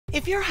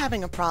If you're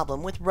having a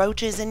problem with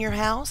roaches in your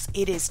house,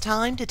 it is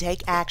time to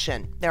take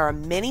action. There are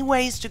many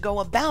ways to go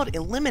about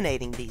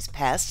eliminating these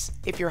pests.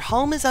 If your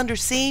home is under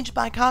siege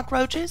by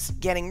cockroaches,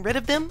 getting rid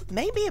of them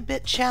may be a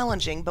bit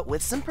challenging, but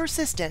with some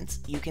persistence,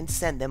 you can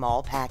send them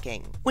all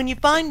packing. When you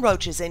find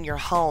roaches in your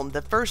home,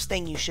 the first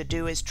thing you should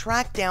do is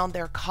track down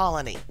their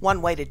colony.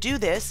 One way to do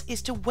this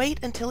is to wait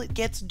until it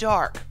gets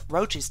dark.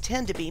 Roaches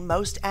tend to be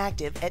most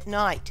active at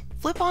night.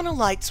 Flip on a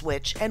light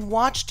switch and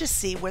watch to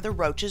see where the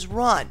roaches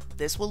run.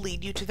 This will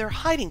lead you to their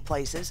hiding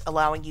places,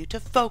 allowing you to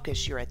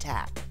focus your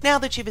attack. Now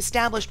that you've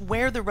established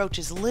where the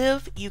roaches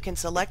live, you can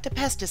select a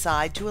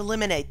pesticide to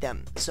eliminate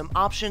them. Some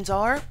options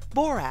are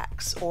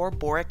borax or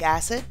boric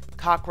acid,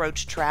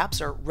 cockroach traps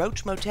or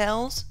roach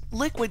motels,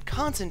 liquid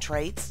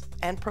concentrates,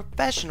 and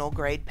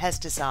professional-grade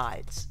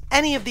pesticides.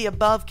 Any of the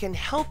above can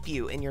help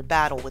you in your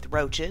battle with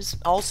roaches.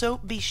 Also,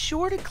 be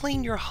sure to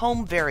clean your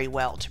home very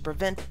well to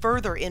prevent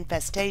further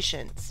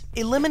infestations.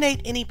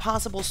 Eliminate any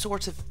possible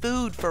source of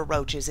food for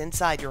roaches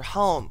inside your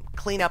home.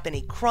 Clean up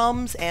any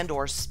crumbs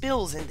and/or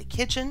spills in the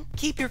kitchen.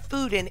 Keep your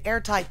food in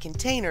airtight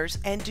containers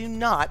and do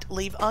not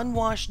leave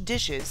unwashed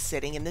dishes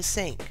sitting in the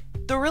sink.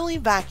 Thoroughly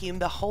vacuum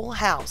the whole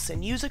house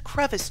and use a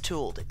crevice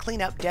tool to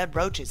clean up dead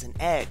roaches and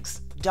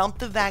eggs. Dump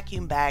the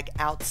vacuum bag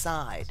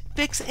outside.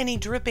 Fix any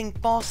dripping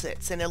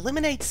faucets and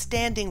eliminate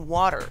standing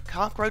water.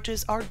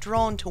 Cockroaches are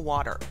drawn to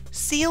water.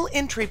 Seal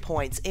entry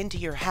points into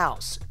your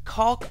house.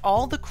 Caulk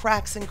all the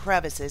cracks and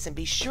crevices and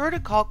be sure to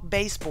caulk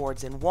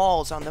baseboards and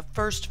walls on the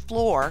first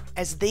floor,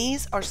 as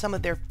these are some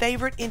of their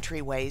favorite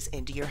entryways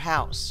into your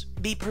house.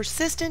 Be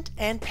persistent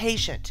and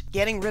patient.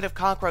 Getting rid of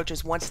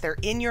cockroaches once they're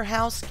in your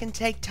house can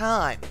take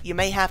time. You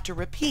may have to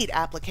repeat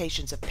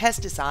applications of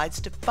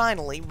pesticides to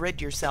finally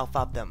rid yourself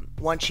of them.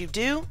 Once you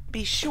do,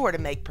 be sure to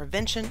make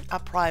prevention a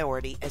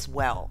priority as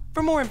well.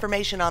 For more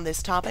information on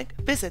this topic,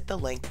 visit the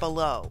link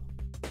below.